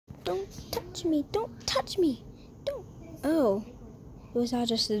Don't touch me. Don't touch me. Don't. Oh, it was all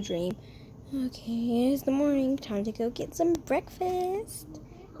just a dream. Okay, it's the morning. Time to go get some breakfast.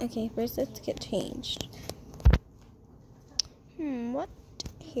 Okay, first let's get changed. What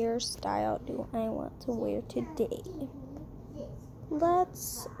hairstyle do I want to wear today?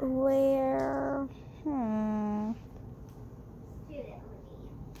 Let's wear,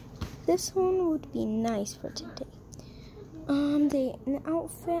 this one would be nice for today. The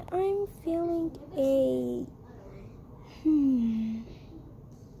outfit, I'm feeling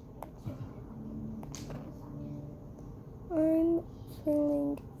I'm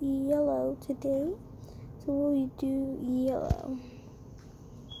feeling yellow today, so we'll do yellow.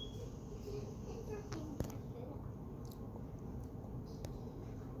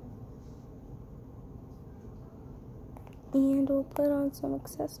 And we'll put on some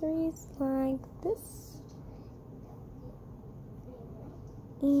accessories like this.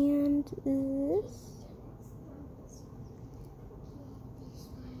 And this.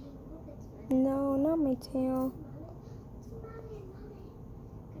 No, not my tail.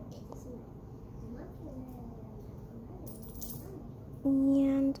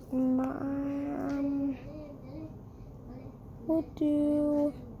 And we'll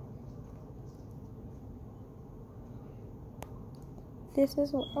do this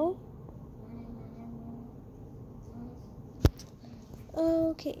as well.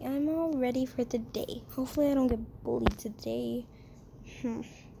 Okay, I'm all ready for the day. Hopefully I don't get bullied today. Come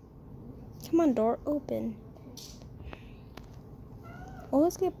on, door, open.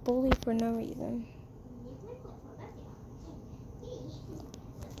 Always get bullied for no reason.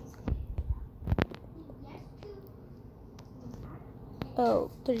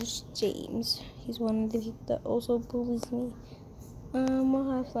 Oh, there's James. He's one of the people that also bullies me. We'll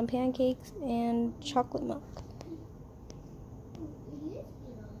have some pancakes and chocolate milk.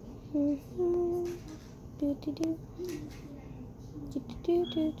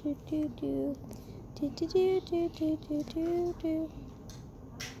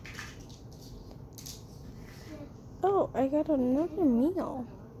 Oh, I got another meal.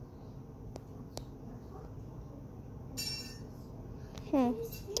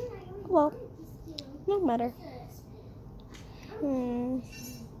 Well, no matter.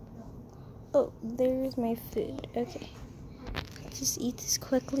 Oh, there's my food. Okay. Just eat this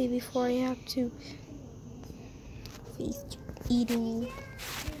quickly before I have to face eating.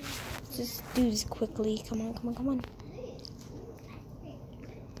 Just do this quickly. Come on, come on, come on.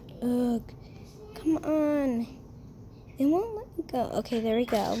 Ugh. Come on. It won't let me go. Okay, there we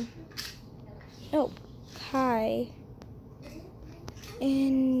go. Oh, hi.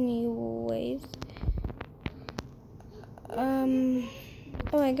 Anyways.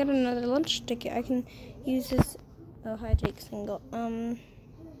 Oh, I got another lunch ticket. I can use this. Oh, hi, Jake Single.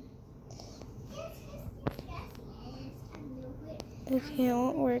 Okay, it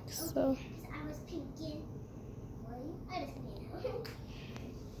won't work, so.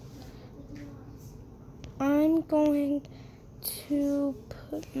 I'm going to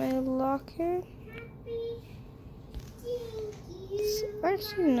put my locker.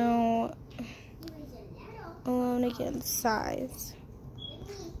 Actually, no. Alone again, size.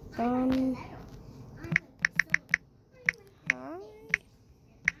 Hi.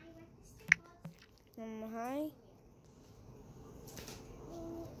 Hi.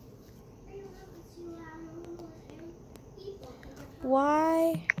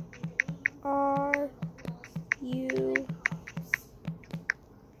 Why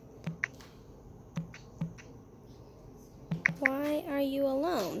are you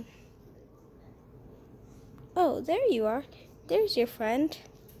alone? Oh, there you are. There's your friend.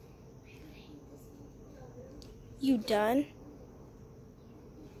 You done?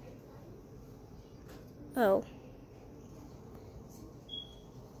 Oh.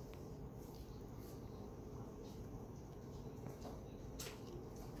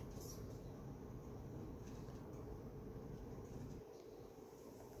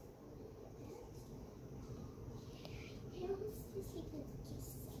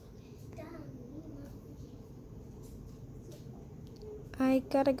 I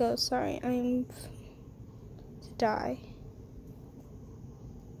gotta go. Sorry, I'm to die.